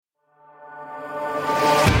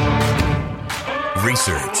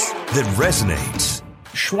Research that resonates.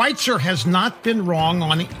 Schweitzer has not been wrong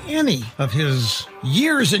on any of his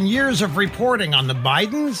years and years of reporting on the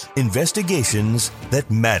Bidens. Investigations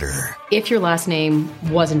that matter. If your last name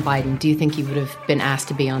wasn't Biden, do you think you would have been asked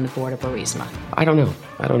to be on the board of Burisma? I don't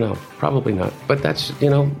know. Probably not. But that's,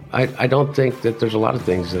 I don't think that there's a lot of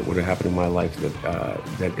things that would have happened in my life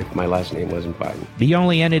that if my last name wasn't Biden. The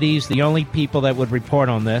only entities, the only people that would report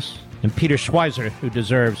on this, and Peter Schweizer, who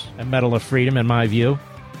deserves a Medal of Freedom, in my view.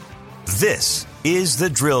 This is The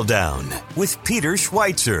Drill Down with Peter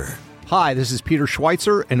Schweizer. Hi, this is Peter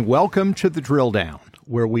Schweizer, and welcome to The Drill Down,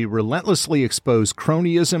 where we relentlessly expose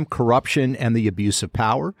cronyism, corruption, and the abuse of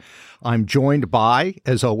power. I'm joined by,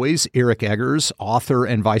 as always, Eric Eggers, author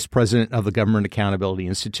and vice president of the Government Accountability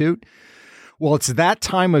Institute. Well, it's that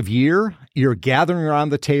time of year. You're gathering around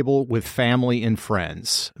the table with family and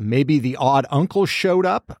friends. Maybe the odd uncle showed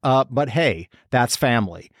up, but hey, that's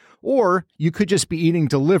family. Or you could just be eating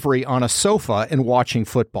delivery on a sofa and watching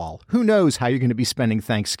football. Who knows how you're going to be spending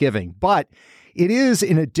Thanksgiving? But it is,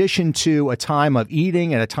 in addition to a time of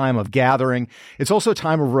eating and a time of gathering, it's also a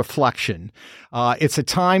time of reflection. It's a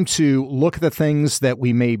time to look at the things that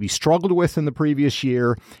we maybe struggled with in the previous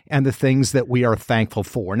year and the things that we are thankful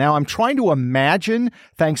for. Now, I'm trying to imagine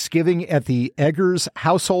Thanksgiving at the Eggers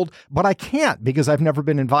household, but I can't because I've never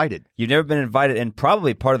been invited. You've never been invited, and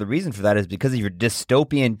probably part of the reason for that is because of your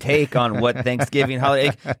dystopian take on what Thanksgiving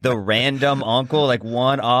holiday, the random uncle, like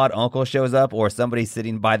one odd uncle shows up, or somebody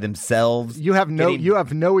sitting by themselves. You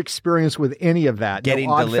have no experience with any of that.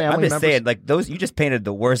 I'm just saying, like those, you just painted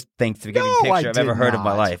the worst Thanksgiving picture I've ever heard of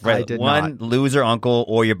my life. Right? One loser uncle,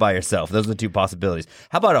 or you're by yourself. Those are the two possibilities.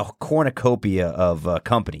 How about a cornucopia of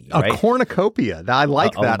company? Right? A cornucopia. I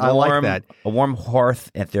like that. I like that. A warm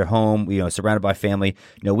hearth at their home, surrounded by family.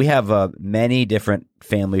 We have many different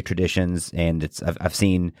family traditions, and I've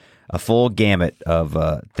seen a full gamut of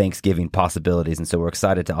Thanksgiving possibilities, and so we're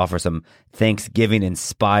excited to offer some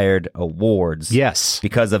Thanksgiving-inspired awards. Yes,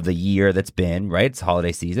 because of the year that's been, right? It's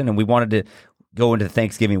holiday season, and we wanted to go into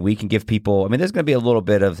Thanksgiving week and give people, there's going to be a little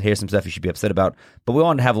bit of, here's some stuff you should be upset about, but we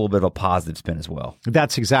want to have a little bit of a positive spin as well.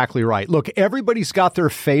 That's exactly right. Look, everybody's got their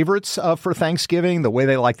favorites for Thanksgiving, the way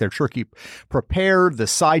they like their turkey prepared, the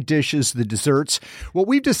side dishes, the desserts. What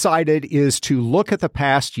we've decided is to look at the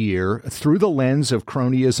past year through the lens of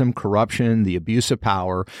cronyism, corruption, the abuse of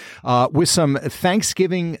power, with some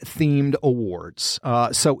Thanksgiving-themed awards.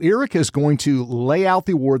 So Eric is going to lay out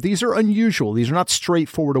the award. These are unusual. These are not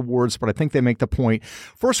straightforward awards, but I think they make the point.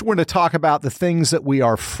 First, we're going to talk about the things that we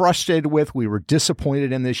are frustrated with, we were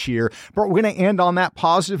disappointed in this year, but we're going to end on that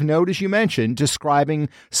positive note, as you mentioned, describing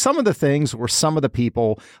some of the things or some of the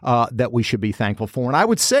people that we should be thankful for. And I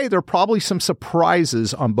would say there are probably some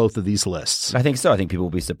surprises on both of these lists. I think so. I think people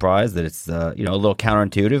will be surprised that it's a little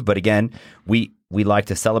counterintuitive, but again, we like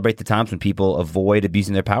to celebrate the times when people avoid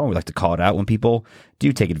abusing their power. We like to call it out when people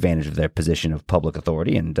do take advantage of their position of public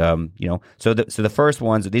authority. And, so the first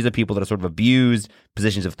ones, these are people that are sort of abused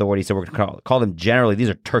positions of authority. So we're going to call them generally, these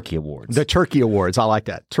are turkey awards. The turkey awards. I like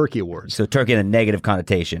that. Turkey awards. So turkey in a negative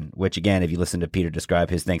connotation, which again, if you listen to Peter describe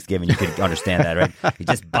his Thanksgiving, you could understand that, right? He's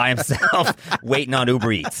just by himself waiting on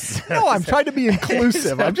Uber Eats. No, I'm trying to be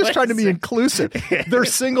inclusive. I'm just trying to be inclusive. They're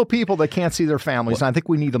single people that can't see their families. And I think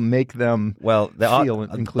we need to make them the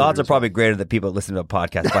odds are probably greater that people listen to a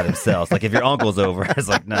podcast by themselves. Like if your uncle's over, it's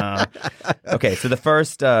like, no. Okay, so the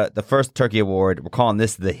first turkey award, we're calling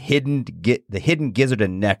this the Hidden Gizzard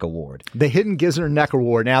and Neck Award. The Hidden Gizzard and Neck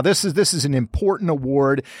Award. Now, this is an important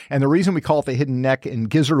award, and the reason we call it the Hidden Neck and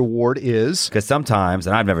Gizzard Award is because sometimes,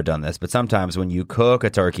 and I've never done this, but sometimes when you cook a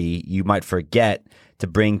turkey, you might forget to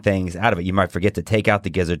bring things out of it. You might forget to take out the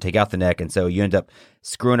gizzard, take out the neck, and so you end up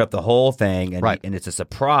screwing up the whole thing, and, right. And it's a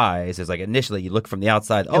surprise. It's like initially you look from the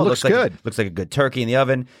outside, it looks good. Looks like a good turkey in the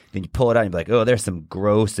oven. Then you pull it out and you're like, oh, there's some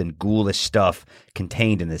gross and ghoulish stuff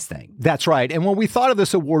contained in this thing. That's right. And when we thought of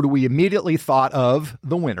this award, we immediately thought of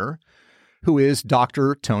the winner, who is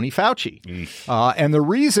Dr. Tony Fauci. And the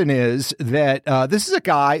reason is that this is a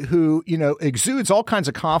guy who, exudes all kinds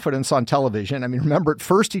of confidence on television. Remember, at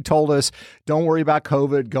first he told us, don't worry about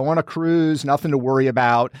COVID, go on a cruise, nothing to worry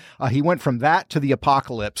about. He went from that to the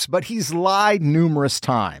apocalypse, but he's lied numerous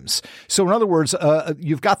times. So in other words,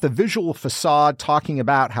 you've got the visual facade talking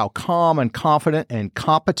about how calm and confident and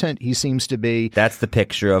competent he seems to be. That's the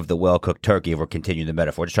picture of the well-cooked turkey if we're continuing the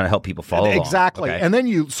metaphor, just trying to help people follow along. Exactly. Okay? And then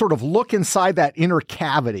you sort of look inside that inner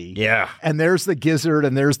cavity. Yeah. And there's the gizzard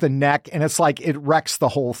and there's the neck, and it's like it wrecks the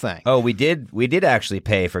whole thing. Oh, we did actually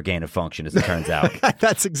pay for gain of function, as it turns out.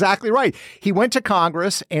 That's exactly right. He went to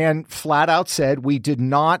Congress and flat out said we did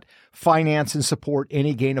not finance and support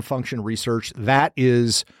any gain-of-function research. That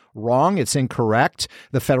is wrong. It's incorrect.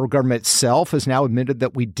 The federal government itself has now admitted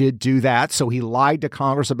that we did do that. So he lied to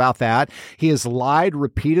Congress about that. He has lied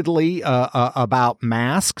repeatedly about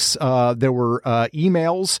masks. There were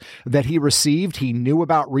emails that he received. He knew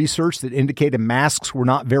about research that indicated masks were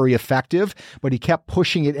not very effective, but he kept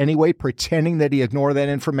pushing it anyway, pretending that he ignored that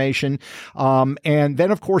information. And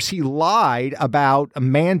then, of course, he lied about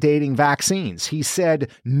mandating vaccines. He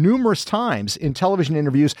said numerous times in television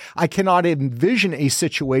interviews, I cannot envision a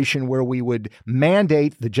situation where we would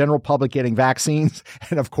mandate the general public getting vaccines.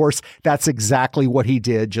 And of course, that's exactly what he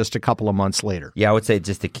did just a couple of months later. Yeah, I would say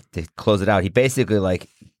just to close it out, he basically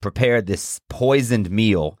prepared this poisoned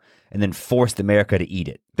meal and then forced America to eat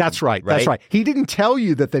it. That's right. That's right. He didn't tell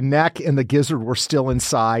you that the neck and the gizzard were still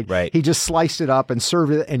inside. Right. He just sliced it up and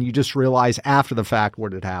served it, and you just realize after the fact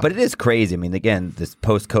what had happened. But it is crazy. I mean, again, this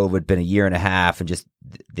post-COVID been a year and a half, and just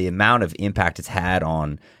the amount of impact it's had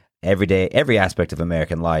on every aspect of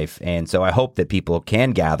American life. And so I hope that people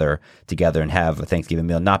can gather together and have a Thanksgiving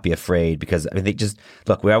meal, not be afraid, because I think just,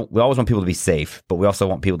 look, we always want people to be safe, but we also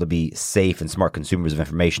want people to be safe and smart consumers of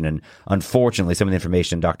information. And unfortunately, some of the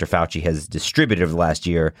information Dr. Fauci has distributed over the last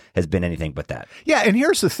year has been anything but that. Yeah. And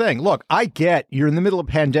here's the thing. Look, I get you're in the middle of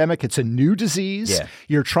a pandemic. It's a new disease. Yeah.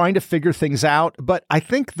 You're trying to figure things out. But I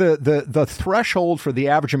think the threshold for the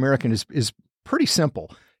average American is pretty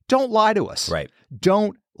simple. Don't lie to us. Right.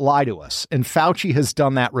 Don't lie to us. And Fauci has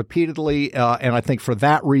done that repeatedly. And I think for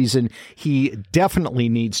that reason, he definitely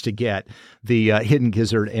needs to get the Hidden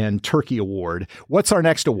Gizzard and Turkey Award. What's our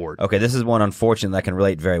next award? Okay, this is one, unfortunately, I can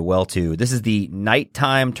relate very well to. This is the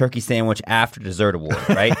Nighttime Turkey Sandwich After Dessert Award,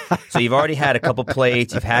 right? So you've already had a couple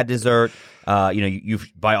plates, you've had dessert.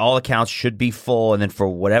 You've by all accounts should be full. And then for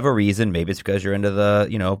whatever reason, maybe it's because you're into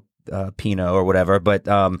the, Pinot or whatever, but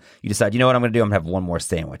you decide, you know what I'm going to do? I'm going to have one more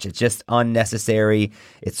sandwich. It's just unnecessary.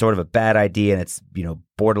 It's sort of a bad idea, and it's,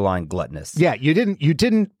 borderline gluttonous. Yeah, you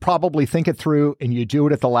didn't probably think it through, and you do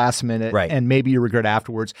it at the last minute, right, and maybe you regret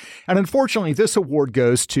afterwards. And unfortunately, this award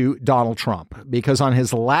goes to Donald Trump, because on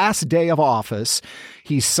his last day of office,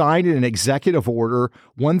 he signed an executive order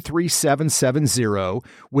 13770,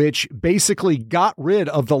 which basically got rid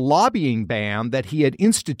of the lobbying ban that he had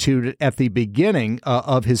instituted at the beginning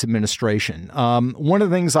of his administration. One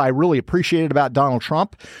of the things I really appreciated about Donald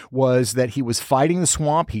Trump was that he was fighting the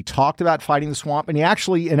swamp. He talked about fighting the swamp, and he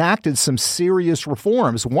actually enacted some serious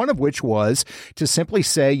reforms, one of which was to simply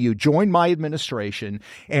say, you join my administration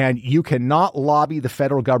and you cannot lobby the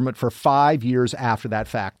federal government for 5 years after that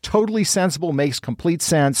fact. Totally sensible, makes complete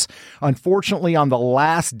sense. Unfortunately, on the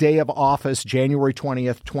last day of office, January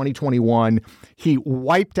 20th, 2021, he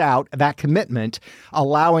wiped out that commitment,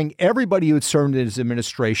 allowing everybody who had served in his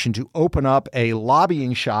administration to open up a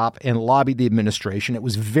lobbying shop and lobby the administration. It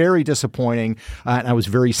was very disappointing, and I was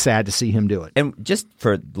very sad to see him do it. And just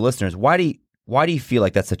for the listeners, why do you feel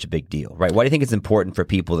like that's such a big deal, right? Why do you think it's important for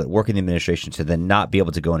people that work in the administration to then not be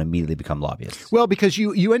able to go and immediately become lobbyists? Well, because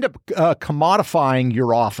you end up commodifying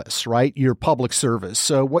your office, right? Your public service.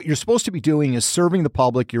 So what you're supposed to be doing is serving the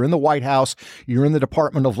public. You're in the White House. You're in the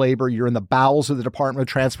Department of Labor. You're in the bowels of the Department of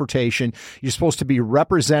Transportation. You're supposed to be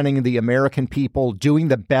representing the American people, doing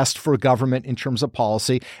the best for government in terms of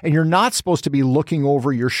policy. And you're not supposed to be looking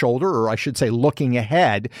over your shoulder, or I should say looking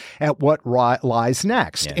ahead at what lies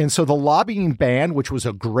next. Yeah. And so the lobbying ban, which was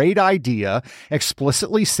a great idea,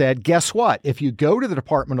 explicitly said, guess what? If you go to the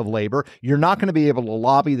Department of Labor, you're not going to be able to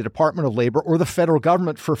lobby the Department of Labor or the federal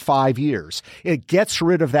government for 5 years. It gets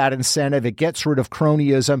rid of that incentive. It gets rid of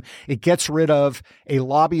cronyism. It gets rid of a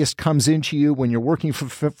lobbyist comes into you when you're working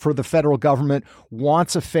for the federal government,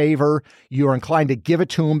 wants a favor. You're inclined to give it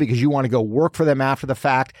to them because you want to go work for them after the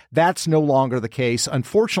fact. That's no longer the case.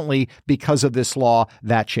 Unfortunately, because of this law,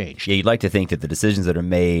 that changed. Yeah, you'd like to think that the decisions that are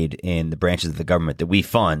made in the branches of the government that we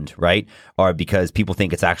fund, right, are because people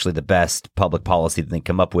think it's actually the best public policy that they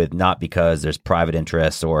come up with, not because there's private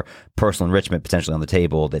interests or personal enrichment potentially on the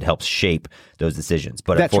table that helps shape those decisions.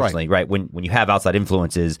 But that's unfortunately, right, when you have outside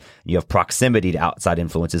influences, you have proximity to outside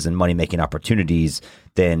influences and money-making opportunities,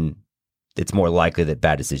 then it's more likely that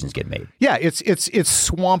bad decisions get made. Yeah, it's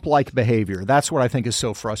swamp-like behavior. That's what I think is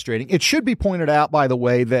so frustrating. It should be pointed out, by the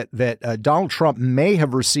way, that Donald Trump may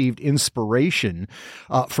have received inspiration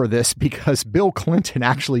for this because Bill Clinton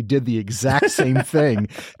actually did the exact same thing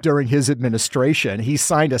during his administration. He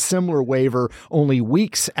signed a similar waiver only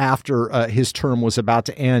weeks after his term was about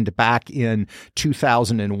to end back in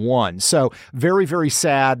 2001. So very, very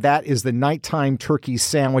sad. That is the Nighttime Turkey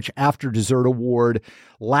Sandwich After Dessert Award.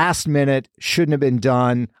 Last minute, shouldn't have been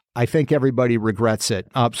done. I think everybody regrets it.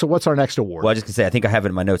 So what's our next award? Well, I was just going to say, I think I have it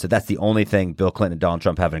in my notes that that's the only thing Bill Clinton and Donald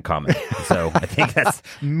Trump have in common. So I think that's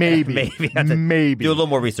maybe. Do a little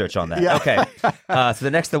more research on that. Yeah. Okay. So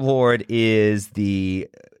the next award is the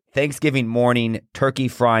Thanksgiving Morning Turkey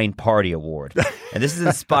Frying Party Award. And this is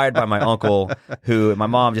inspired by my uncle, who my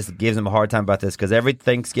mom just gives him a hard time about this because every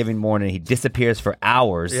Thanksgiving morning he disappears for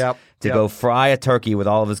hours to go fry a turkey with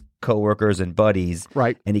all of his coworkers and buddies.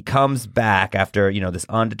 Right. And he comes back after, this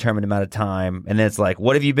undetermined amount of time. And then it's like,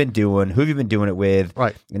 what have you been doing? Who have you been doing it with?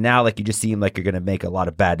 Right. And now you just seem like you're going to make a lot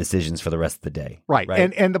of bad decisions for the rest of the day. Right.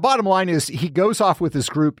 And the bottom line is he goes off with this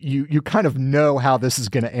group. You kind of know how this is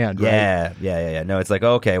going to end, right? Yeah. No, it's like,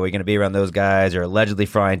 okay, we're going to be around those guys or allegedly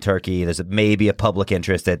frying turkey. There's maybe a public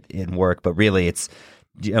interest in work, but really it's,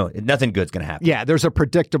 nothing good's going to happen. Yeah, there's a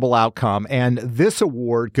predictable outcome. And this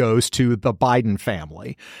award goes to the Biden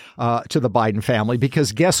family,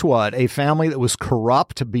 because guess what? A family that was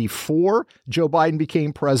corrupt before Joe Biden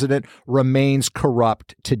became president remains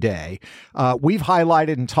corrupt today. We've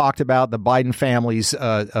highlighted and talked about the Biden family's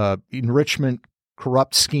enrichment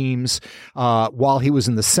corrupt schemes while he was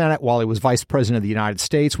in the Senate, while he was vice president of the United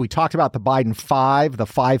States. We talked about the Biden Five, the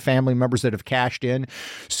 5 family members that have cashed in.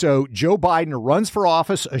 So Joe Biden runs for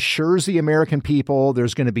office, assures the American people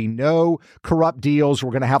there's going to be no corrupt deals.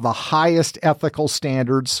 We're going to have the highest ethical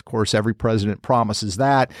standards. Of course, every president promises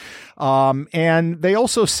that. And they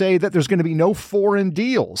also say that there's going to be no foreign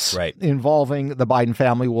deals involving the Biden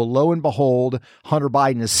family. Well, lo and behold, Hunter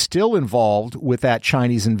Biden is still involved with that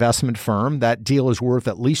Chinese investment firm. That deal is worth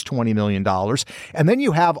at least $20 million. And then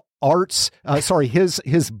you have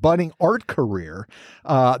his budding art career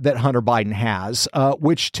that Hunter Biden has,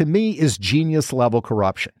 which to me is genius level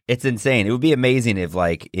corruption. It's insane. It would be amazing if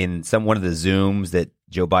in one of the Zooms that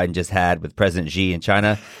Joe Biden just had with President Xi in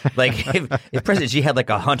China, if President Xi had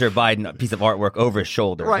a Hunter Biden piece of artwork over his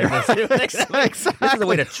shoulder. Right. Exactly. This is a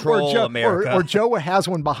way to troll America. Or Joe has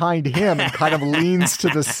one behind him and kind of leans to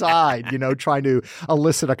the side, trying to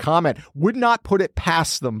elicit a comment. Would not put it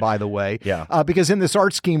past them, by the way. Yeah. Because in this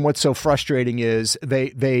art scheme, what's so frustrating is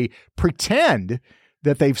they pretend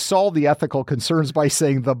that they've solved the ethical concerns by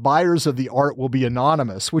saying the buyers of the art will be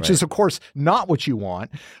anonymous, which is, of course, not what you want.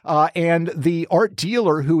 And the art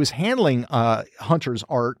dealer who is handling Hunter's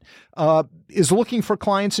art is looking for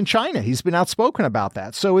clients in China. He's been outspoken about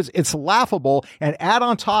that. So it's laughable. And add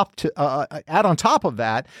on top of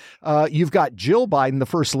that, you've got Jill Biden, the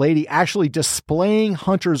first lady, actually displaying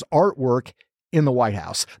Hunter's artwork in the White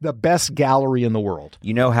House, the best gallery in the world.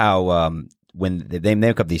 You know how when they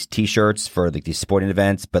make up these T-shirts for these sporting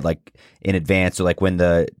events, but in advance, so when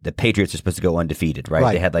the Patriots are supposed to go undefeated,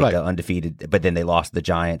 right? They had the undefeated, but then they lost the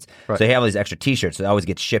Giants. Right. So they have all these extra T-shirts that always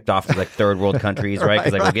get shipped off to third world countries, right?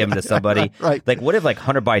 Because we'll give them to somebody. Right. What if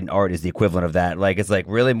Hunter Biden art is the equivalent of that? It's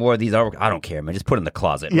really more of these artwork. I don't care, man. Just put it in the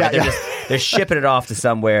closet. Yeah, right? They're shipping it off to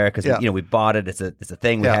somewhere because we bought it. It's a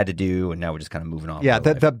thing we had to do, and now we're just kind of moving on. Yeah.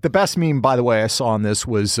 The best meme, by the way, I saw on this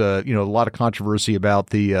was a lot of controversy about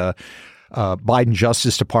the Biden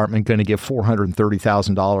Justice Department going to give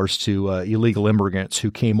 $430,000 to illegal immigrants who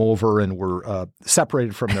came over and were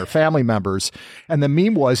separated from their family members. And the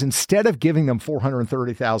meme was, instead of giving them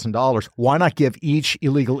 $430,000, why not give each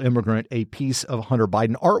illegal immigrant a piece of Hunter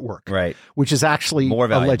Biden artwork? Right. Which is actually more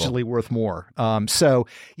allegedly worth more. So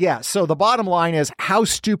the bottom line is, how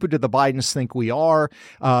stupid do the Bidens think we are?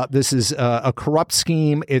 This is a corrupt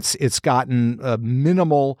scheme. It's gotten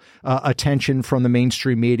minimal attention from the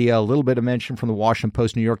mainstream media, a little bit of mention from the Washington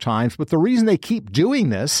Post, New York Times. But the reason they keep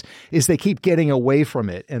doing this is they keep getting away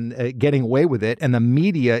from it and getting away with it. And the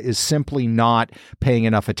media is simply not paying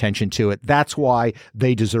enough attention to it. That's why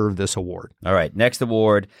they deserve this award. All right. Next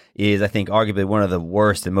award is, I think, arguably one of the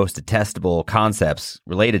worst and most detestable concepts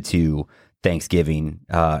related to Thanksgiving.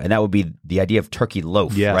 And that would be the idea of turkey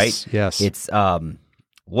loaf, right? Yes. It's,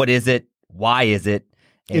 what is it? Why is it?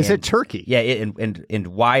 Is it turkey? Yeah, and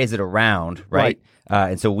why is it around, right?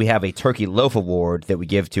 And so we have a turkey loaf award that we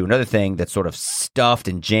give to another thing that's sort of stuffed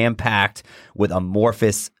and jam-packed with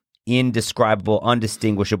amorphous, indescribable,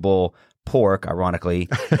 undistinguishable pork, ironically,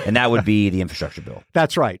 and that would be the infrastructure bill.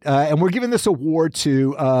 That's right. And we're giving this award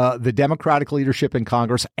to the Democratic leadership in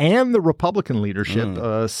Congress and the Republican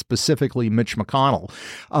leadership, specifically Mitch McConnell.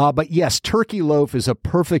 But yes, turkey loaf is a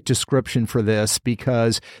perfect description for this,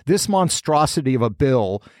 because this monstrosity of a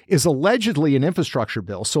bill is allegedly an infrastructure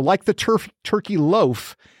bill. So like the turkey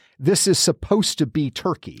loaf, this is supposed to be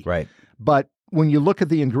turkey. Right. But when you look at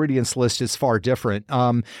the ingredients list, it's far different.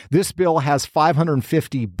 This bill has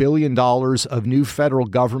 $550 billion of new federal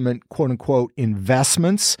government, quote unquote,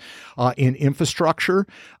 investments in infrastructure.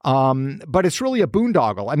 But it's really a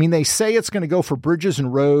boondoggle. I mean, they say it's going to go for bridges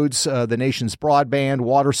and roads, the nation's broadband,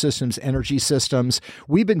 water systems, energy systems.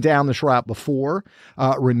 We've been down this route before.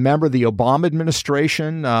 Remember the Obama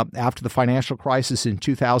administration after the financial crisis in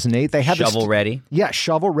 2008? They had shovel ready. Yeah,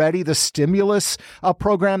 shovel ready. The stimulus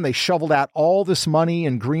program, they shoveled out all this money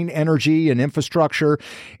in green energy and infrastructure.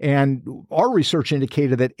 And our research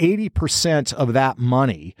indicated that 80% of that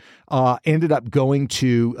money ended up going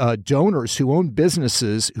to donors who own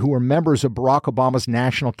businesses who were members of Barack Obama's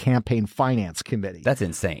National Campaign Finance Committee. That's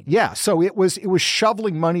insane. Yeah, so it was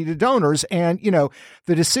shoveling money to donors. And,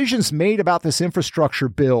 the decisions made about this infrastructure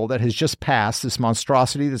bill that has just passed, this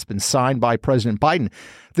monstrosity that's been signed by President Biden,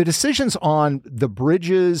 the decisions on the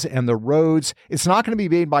bridges and the roads, it's not going to be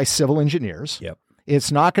made by civil engineers. Yep.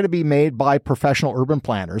 It's not going to be made by professional urban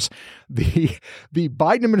planners. The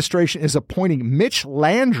Biden administration is appointing Mitch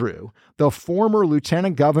Landrieu, the former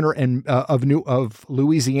lieutenant governor of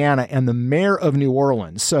Louisiana and the mayor of New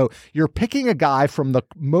Orleans. So you're picking a guy from the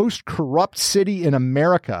most corrupt city in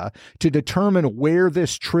America to determine where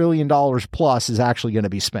this $1 trillion plus is actually going to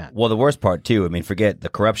be spent. Well, the worst part, too, I mean, forget the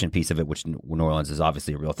corruption piece of it, which New Orleans is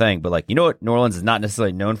obviously a real thing. But, you know what New Orleans is not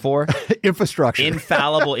necessarily known for? Infrastructure.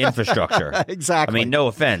 Infallible infrastructure. Exactly. I mean, no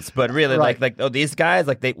offense, but really, right. these guys,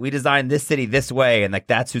 we designed this city this way, and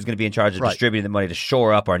that's who's going to be in charge of distributing the money to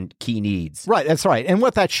shore up our key needs. Right, that's right. And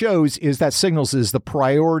what that shows is that signals is the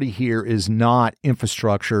priority here is not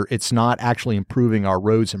infrastructure. It's not actually improving our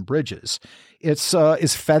roads and bridges.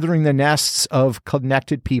 It's feathering the nests of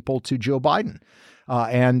connected people to Joe Biden.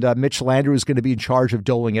 And Mitch Landrieu is going to be in charge of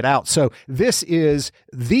doling it out. So this is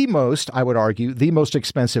I would argue, the most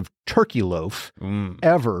expensive turkey loaf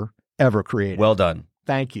ever created. Well done.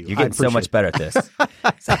 Thank you. You're getting so much better at this.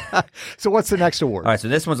 So what's the next award? All right, so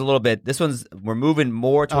we're moving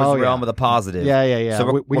more towards the realm of the positive. Yeah.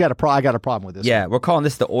 So I got a problem with this. Yeah, we're calling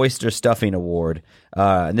this the Oyster Stuffing Award.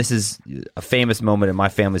 And this is a famous moment in my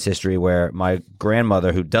family's history where my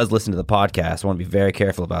grandmother, who does listen to the podcast, I want to be very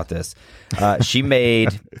careful about this, she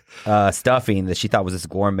made stuffing that she thought was this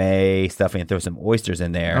gourmet stuffing and throw some oysters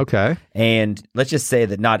in there. Okay. And let's just say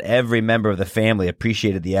that not every member of the family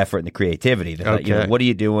appreciated the effort and the creativity. They thought, what are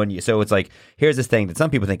you doing? So it's here's this thing that some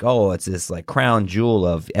people think, oh, it's this crown jewel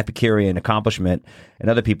of Epicurean accomplishment. And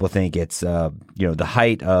other people think it's, the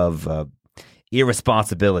height of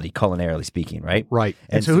irresponsibility, culinarily speaking, right? Right.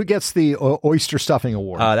 And so who gets the Oyster Stuffing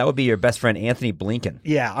Award? That would be your best friend, Anthony Blinken.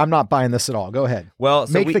 Yeah, I'm not buying this at all. Go ahead. Well,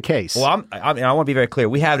 so make the case. Well, I want to be very clear.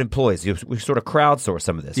 We have employees. We sort of crowdsource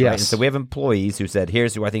some of this, right? And so we have employees who said,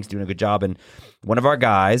 here's who I think is doing a good job. And one of our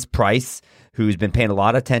guys, Price, who's been paying a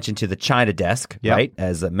lot of attention to the China desk, right,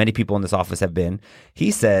 as many people in this office have been,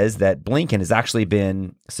 he says that Blinken has actually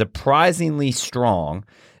been surprisingly strong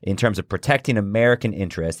in terms of protecting American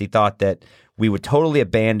interests. He thought that we would totally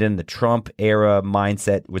abandon the Trump-era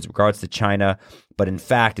mindset with regards to China. But in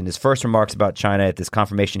fact, in his first remarks about China at this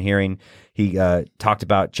confirmation hearing, he talked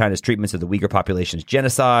about China's treatments of the Uyghur population as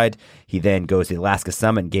genocide. He then goes to the Alaska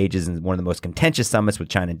Summit, engages in one of the most contentious summits with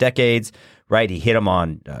China in decades. Right? He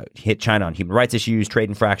hit China on human rights issues, trade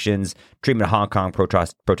infractions, treatment of Hong Kong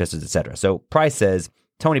protesters, etc. So Price says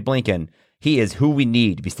Tony Blinken, he is who we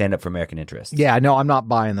need to be stand up for American interests. Yeah, no, I'm not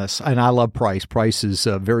buying this. And I love Price. Price is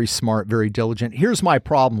very smart, very diligent. Here's my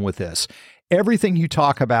problem with this. Everything you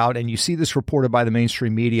talk about, and you see this reported by the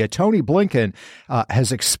mainstream media, Tony Blinken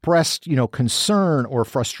has expressed, concern or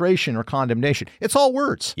frustration or condemnation. It's all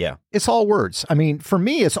words. Yeah. It's all words. I mean, for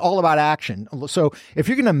me, it's all about action. So if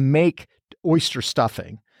you're going to make oyster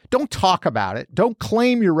stuffing, don't talk about it. Don't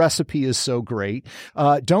claim your recipe is so great.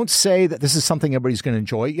 Don't say that this is something everybody's going to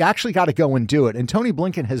enjoy. You actually got to go and do it. And Tony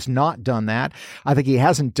Blinken has not done that. I think he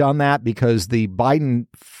hasn't done that because the Biden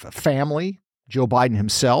family, Joe Biden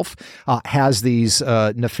himself, has these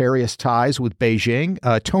nefarious ties with Beijing.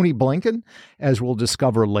 Tony Blinken, as we'll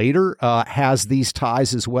discover later, has these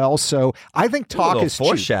ties as well. So I think talk is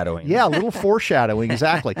foreshadowing. Cheap. Yeah, a little foreshadowing,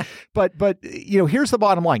 exactly. But here's the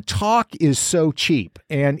bottom line: talk is so cheap,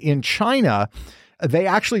 and in China, they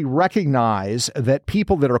actually recognize that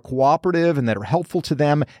people that are cooperative and that are helpful to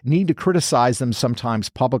them need to criticize them sometimes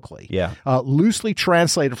publicly. Yeah. Loosely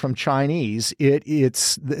translated from Chinese,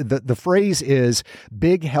 it's the phrase is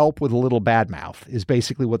 "big help with a little bad mouth" is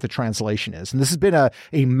basically what the translation is. And this has been a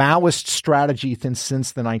Maoist strategy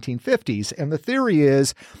since the 1950s. And the theory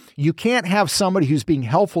is you can't have somebody who's being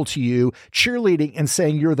helpful to you cheerleading and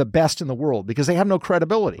saying you're the best in the world because they have no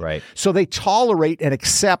credibility. Right. So they tolerate and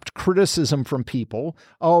accept criticism from people people,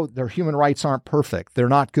 oh, their human rights aren't perfect, they're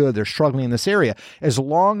not good, they're struggling in this area, as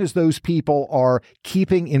long as those people are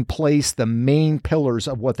keeping in place the main pillars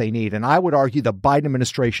of what they need. And I would argue the Biden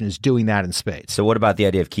administration is doing that in spades. So what about the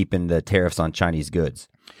idea of keeping the tariffs on Chinese goods?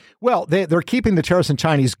 Well, they're keeping the tariffs on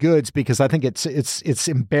Chinese goods because I think it's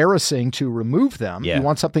embarrassing to remove them. Yeah. You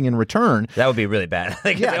want something in return. That would be really bad.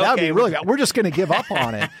 Yeah, that would be really bad. We're just going to give up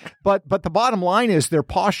on it. But the bottom line is their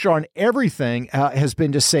posture on everything has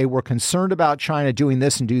been to say we're concerned about China doing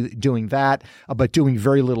this and doing that, but doing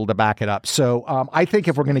very little to back it up. So I think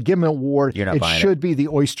if we're going to give them an award, it should be the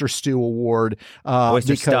Oyster Stew Award.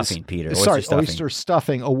 Oyster stuffing, Peter. Oyster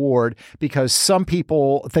Stuffing Award, because some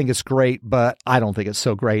people think it's great, but I don't think it's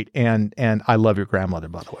so great. And I love your grandmother,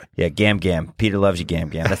 by the way. Yeah, Gam Gam. Peter loves you, Gam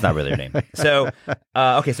Gam. That's not really her name. So,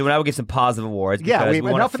 okay, so now we'll give some positive awards. Yeah, we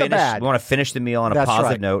want enough to of the bad. We want to finish the meal on a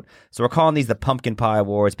positive note. So we're calling these the Pumpkin Pie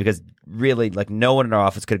Awards because really, like, no one in our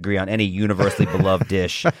office could agree on any universally beloved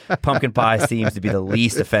dish. Pumpkin pie seems to be the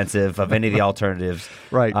least offensive of any of the alternatives.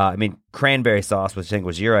 Right. I mean, cranberry sauce, which I think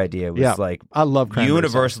was your idea, was like I love cranberry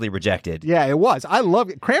universally sauce. Rejected. Yeah, it was. I love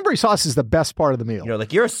it. Cranberry sauce is the best part of the meal. You know,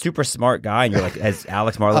 like, you're a super smart guy, and you're like, as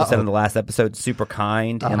Alex Marlowe said in the last episode, super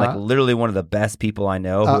kind and like literally one of the best people I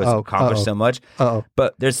know who has accomplished so much.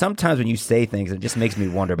 But there's sometimes when you say things, it just makes me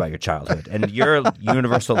wonder about your childhood. And your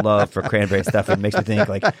universal love for cranberry stuffing makes me think,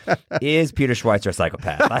 like, is Peter Schweitzer a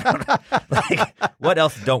psychopath? I don't know. Like, what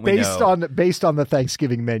else don't we know? Based on the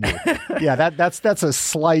Thanksgiving menu. Yeah, that's a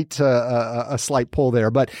slight pull there.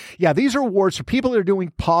 But yeah, these are awards for people that are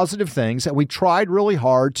doing positive things, and we tried really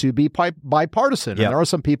hard to be bipartisan. And there are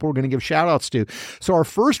some people we're going to give shout outs to. So our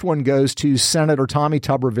first one goes to Senator Tommy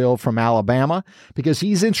Tuberville from Alabama, because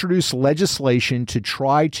he's introduced legislation to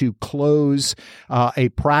try to close a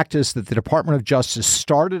practice that the Department of Justice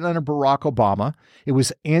started under Barack Obama. It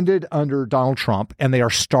was ended under Donald Trump, and they are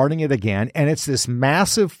starting it again. And it's this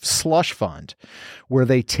massive slush fund where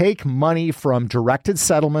they take money from directed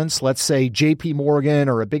settlements. Let's say JP Morgan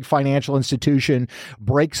or a big financial institution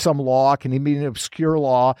breaks some law, can even be an obscure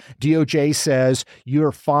law. DOJ says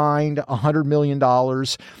you're fined $100 million.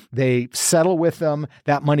 They settle with them.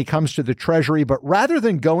 That money comes to the Treasury. But rather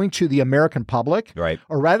than going to the American public, right,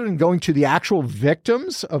 or rather than going to the actual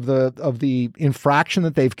victims of the infraction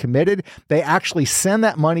that they've committed, they actually send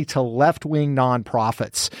that money to left-wing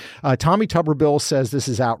nonprofits. Tommy Tuberville says this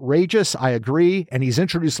is outrageous. I agree. And he's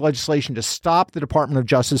introduced legislation to stop the Department of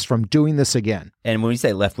Justice from doing this again. And when we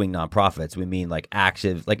say left-wing nonprofits, we mean like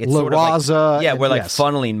active, like it's La sort of Raza, like, we're like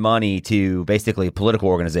funneling money to basically political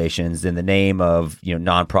organizations in the name of,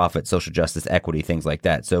 nonprofit, social justice, equity, things like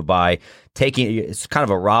that. So by taking, it's kind of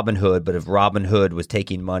a Robin Hood, but if Robin Hood was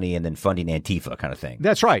taking money and then funding Antifa kind of thing.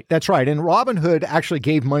 That's right. And Robin Hood actually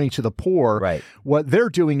gave money to the poor. Right. What they're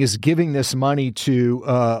doing is giving this money to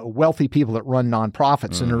wealthy people that run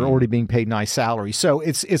nonprofits and are already being paid nice salaries. So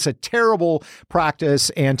it's a terrible practice.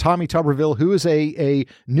 And Tommy Tuberville, who is a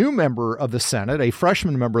new member of the Senate, a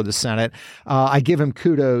freshman member of the Senate, I give him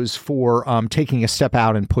kudos for taking a step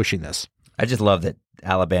out and pushing this. I just love that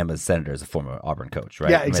Alabama's senator is a former Auburn coach, right?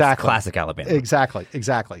 Yeah, exactly. Classic Alabama. Exactly.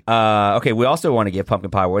 Okay, we also want to give Pumpkin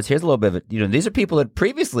Pie Awards. Here's a little bit of it. These are people that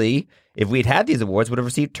previously, if we'd had these awards, would have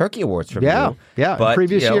received turkey awards from you. Yeah, but, in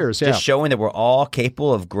previous years. Just showing that we're all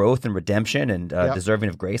capable of growth and redemption and deserving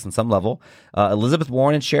of grace on some level. Elizabeth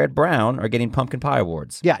Warren and Sherrod Brown are getting Pumpkin Pie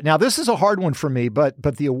Awards. Yeah, now this is a hard one for me, but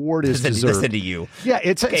the award is deserved. Listen to you. Yeah,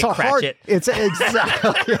 it's a hard. It's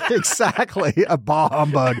exactly a bah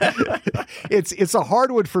humbug. It's a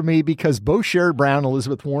hard one for me because both Sherrod Brown and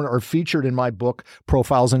Elizabeth Warren are featured in my book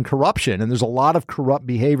Profiles in Corruption, and there's a lot of corrupt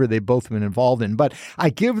behavior they've both been involved in. But I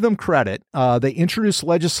give them credit. They introduced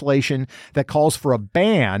legislation that calls for a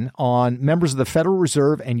ban on members of the Federal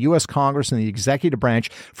Reserve and U.S. Congress and the executive branch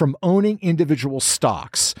from owning individual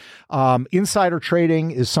stocks. Insider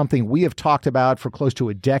trading is something we have talked about for close to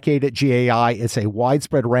a decade at GAI. It's a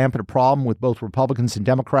widespread, rampant problem with both Republicans and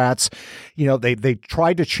Democrats. They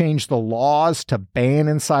tried to change the laws to ban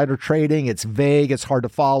insider trading. It's vague. It's hard to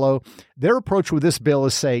follow. Their approach with this bill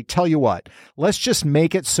is tell you what, let's just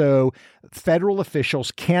make it so federal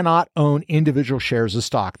officials cannot own individual shares of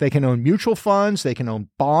stock. They can own mutual funds. They can own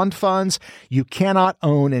bond funds. You cannot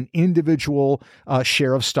own an individual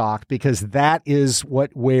share of stock because that is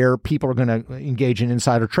where people are going to engage in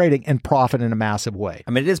insider trading and profit in a massive way.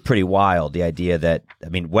 I mean, it is pretty wild, the idea that,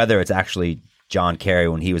 whether it's actually John Kerry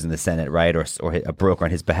when he was in the Senate, right, or a broker on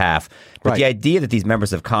his behalf. But the idea that these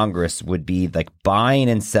members of Congress would be like buying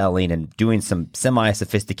and selling and doing some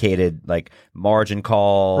semi-sophisticated like margin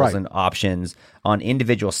calls and options on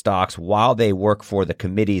individual stocks while they work for the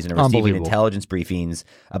committees and are receiving intelligence briefings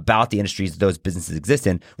about the industries those businesses exist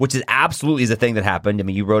in, which is absolutely a thing that happened. I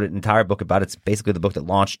mean, you wrote an entire book about it. It's basically the book that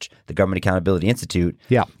launched the Government Accountability Institute.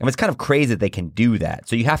 Yeah. And it's kind of crazy that they can do that.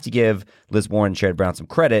 So you have to give Liz Warren and Sherrod Brown some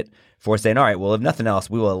credit for saying, all right, well, if nothing else,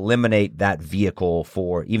 we will eliminate that vehicle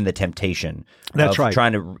for even the temptation of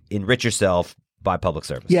trying to enrich yourself by public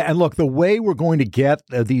service. Yeah, and look, the way we're going to get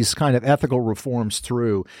these kind of ethical reforms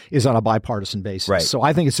through is on a bipartisan basis. Right. So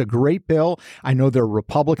I think it's a great bill. I know there are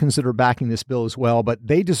Republicans that are backing this bill as well, but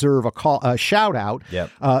they deserve a shout out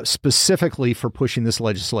specifically for pushing this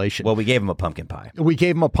legislation. Well, we gave them a pumpkin pie.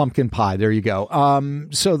 There you go.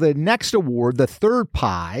 So the next award, the third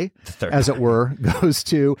pie, as it were, goes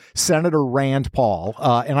to Senator Rand Paul.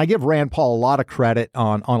 And I give Rand Paul a lot of credit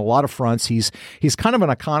on a lot of fronts. He's kind of an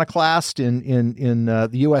iconoclast in the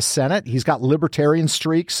U.S. Senate. He's got libertarian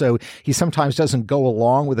streaks, so he sometimes doesn't go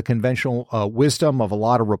along with the conventional wisdom of a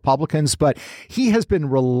lot of Republicans, but he has been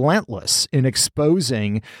relentless in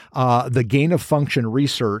exposing the gain-of-function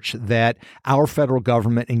research that our federal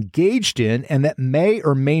government engaged in and that may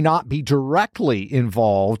or may not be directly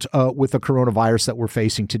involved with the coronavirus that we're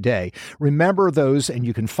facing today. Remember those, and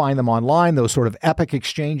you can find them online, those sort of epic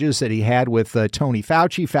exchanges that he had with Tony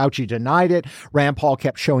Fauci. Fauci denied it. Rand Paul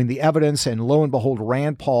kept showing the evidence, and lo and behold,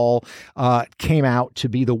 Rand Paul came out to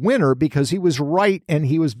be the winner because he was right and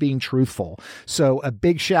he was being truthful. So a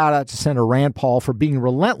big shout out to Senator Rand Paul for being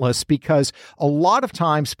relentless, because a lot of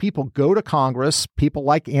times people go to Congress, people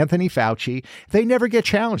like Anthony Fauci, they never get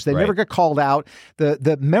challenged. They never get called out.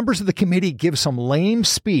 The members of the committee give some lame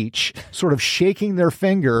speech, sort of shaking their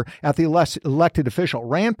finger at the elected official.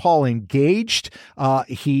 Rand Paul engaged.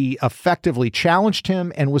 He effectively challenged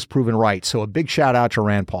him and was proven right. So a big shout out to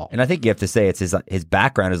Rand Paul. And I think you have to say it's his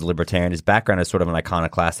background as a libertarian. His background is sort of an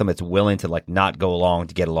iconoclast, someone that's willing to not go along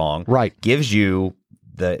to get along. Right. Gives you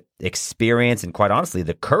the experience and, quite honestly,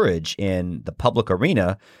 the courage in the public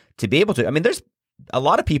arena to be able to. I mean, there's a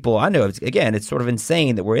lot of people I know. Again, it's sort of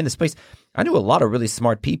insane that we're in this place. I knew a lot of really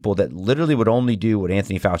smart people that literally would only do what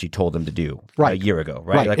Anthony Fauci told them to do a year ago,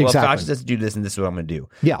 right? Like, well, Fauci says to do this, and this is what I'm going to do.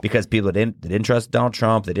 Yeah. Because people that didn't trust Donald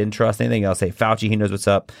Trump, they didn't trust anything else. Say, Fauci, he knows what's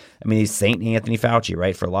up. I mean, he's Saint Anthony Fauci,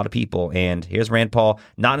 right, for a lot of people. And here's Rand Paul,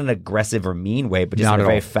 not in an aggressive or mean way, but just in a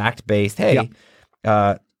very fact-based,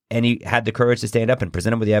 and he had the courage to stand up and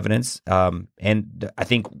present him with the evidence. And I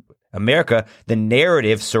think America, the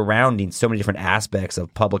narrative surrounding so many different aspects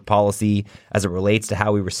of public policy as it relates to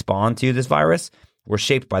how we respond to this virus, were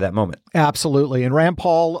shaped by that moment. Absolutely. And Rand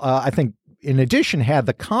Paul, I think, in addition, had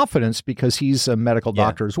the confidence because he's a medical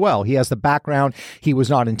doctor as well. He has the background. He was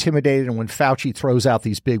not intimidated. And when Fauci throws out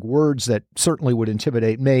these big words that certainly would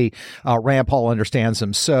intimidate me, Rand Paul understands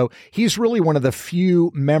them. So he's really one of the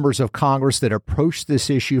few members of Congress that approached this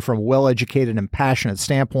issue from a well-educated and passionate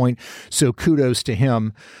standpoint. So kudos to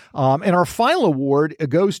him. And our final award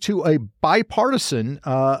goes to a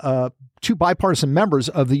two bipartisan members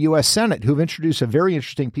of the U.S. Senate who've introduced a very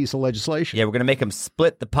interesting piece of legislation. Yeah, we're going to make them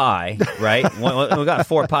split the pie, right? We got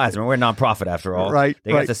 4 pies. I mean, we're a nonprofit after all. Right.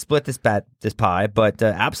 They got to split this pie. But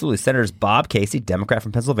absolutely, Senators Bob Casey, Democrat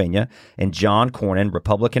from Pennsylvania, and John Cornyn,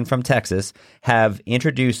 Republican from Texas, have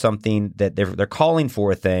introduced something that they're calling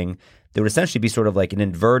for a thing that would essentially be sort of like an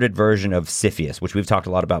inverted version of CFIUS, which we've talked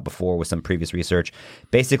a lot about before with some previous research.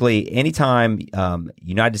 Basically, anytime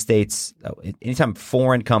anytime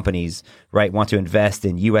foreign companies, right, want to invest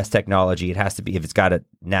in U.S. technology, it has to be, if it's got a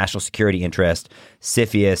national security interest,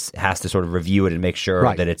 CFIUS has to sort of review it and make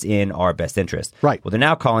sure that it's in our best interest. Right. Well, they're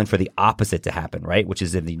now calling for the opposite to happen, right, which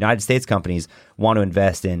is if the United States companies want to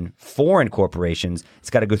invest in foreign corporations, it's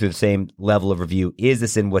got to go through the same level of review. Is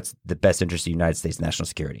this in what's the best interest of the United States national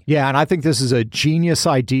security? Yeah, and I think this is a genius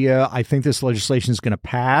idea. I think this legislation is going to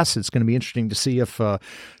pass. It's going to be interesting to see if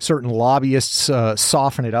certain lobbyists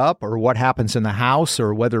soften it up, or what happens in the House,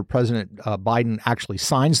 or whether President Biden actually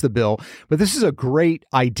signs the bill. But this is a great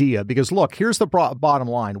idea because, look, here's the bottom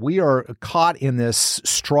line. We are caught in this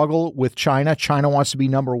struggle with China. China wants to be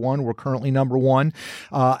number one. We're currently number one.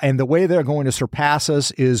 And the way they're going to surpass us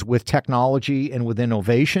is with technology and with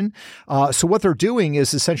innovation. So what they're doing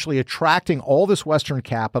is essentially attracting all this Western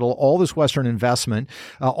capital, all this Western investment,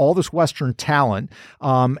 all this Western talent,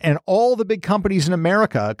 and all the big companies in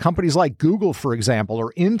America, companies like Google, for example,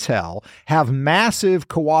 or Intel, have massive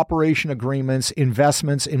cooperation agreements,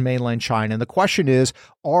 investments in mainland China. And the question is,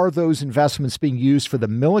 are those investments being used for the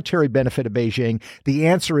military benefit of Beijing? The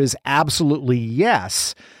answer is absolutely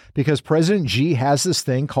yes. because President Xi has this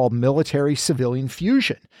thing called military-civilian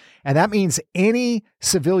fusion. And that means any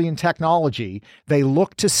civilian technology, they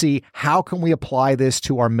look to see how can we apply this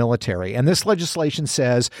to our military. And this legislation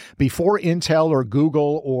says before Intel or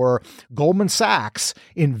Google or Goldman Sachs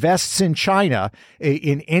invests in China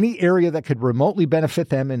in any area that could remotely benefit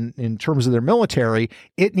them in terms of their military,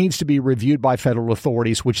 it needs to be reviewed by federal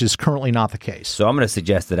authorities, which is currently not the case. So I'm going to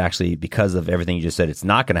suggest that actually, because of everything you just said, it's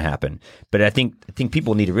not going to happen. But I think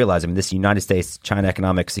people need to realize, I mean, this United States China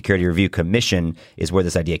Economic Security Review Commission is where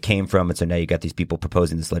this idea came from. And so now you got these people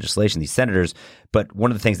proposing this legislation, these senators. But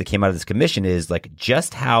one of the things that came out of this commission is like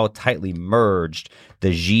just how tightly merged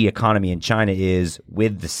the Xi economy in China is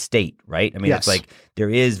with the state, right? I mean, It's like there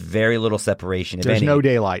is very little separation. There's no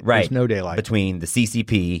daylight. Right. There's no daylight between the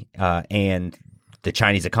CCP and the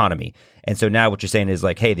Chinese economy. And so now what you're saying is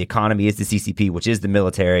like, hey, the economy is the CCP, which is the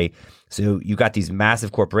military. So you got these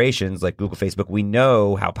massive corporations like Google, Facebook. We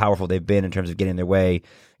know how powerful they've been in terms of getting their way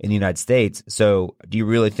in the United States. So do you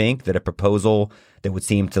really think that a proposal that would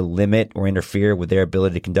seem to limit or interfere with their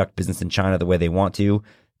ability to conduct business in China the way they want to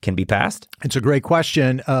can be passed? It's a great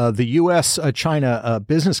question. The U.S.-China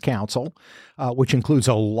Business Council, which includes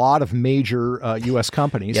a lot of major U.S.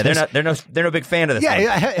 companies. Yeah, they're no big fan of this.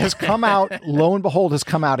 Yeah, it has come out, lo and behold, has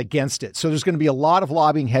come out against it. So there's going to be a lot of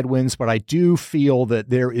lobbying headwinds, but I do feel that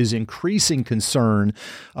there is increasing concern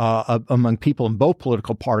among people in both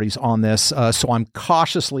political parties on this. So I'm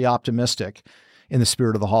cautiously optimistic in the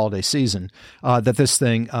spirit of the holiday season that this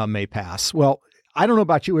thing may pass. Well, I don't know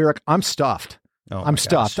about you, Eric. I'm stuffed. I'm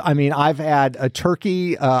stuffed. I mean, I've had a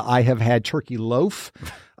turkey. I have had turkey loaf.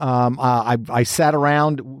 I sat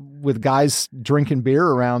around with guys drinking beer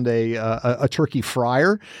around a turkey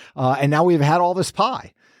fryer, and now we've had all this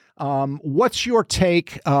pie. What's your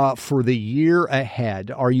take for the year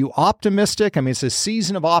ahead? Are you optimistic? I mean, it's a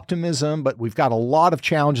season of optimism, but we've got a lot of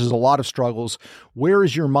challenges, a lot of struggles. Where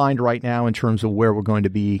is your mind right now in terms of where we're going to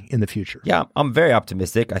be in the future? Yeah, I'm very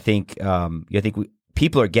optimistic. I think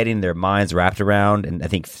people are getting their minds wrapped around, and I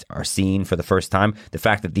think are seeing for the first time the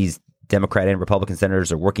fact that these Democrat and Republican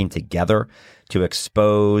senators are working together to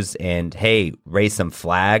expose and, hey, raise some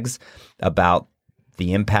flags about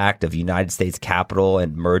the impact of United States capital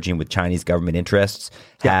and merging with Chinese government interests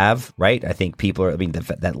have, right? I think people are,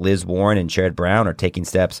 that Liz Warren and Sherrod Brown are taking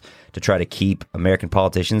steps to try to keep American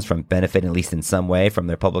politicians from benefiting, at least in some way, from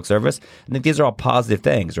their public service. I think these are all positive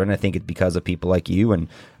things, right? And I think it's because of people like you and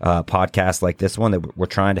podcasts like this one that we're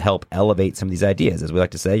trying to help elevate some of these ideas. As we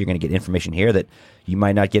like to say, you're going to get information here that you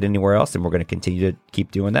might not get anywhere else, and we're going to continue to keep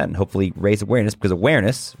doing that and hopefully raise awareness, because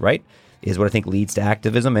awareness, right, is what I think leads to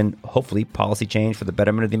activism and hopefully policy change for the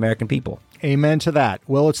betterment of the American people. Amen to that.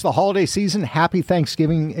 Well, it's the holiday season. Happy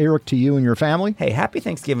Thanksgiving, Eric, to you and your family. Hey, happy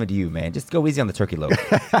Thanksgiving to you, man. Just go easy on the turkey loaf.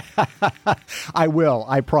 I will.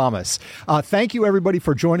 I promise. Thank you, everybody,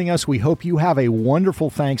 for joining us. We hope you have a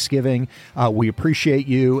wonderful Thanksgiving. We appreciate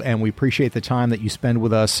you, and we appreciate the time that you spend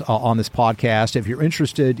with us on this podcast. If you're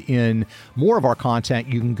interested in more of our content,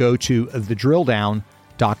 you can go to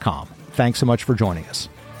thedrilldown.com. Thanks so much for joining us.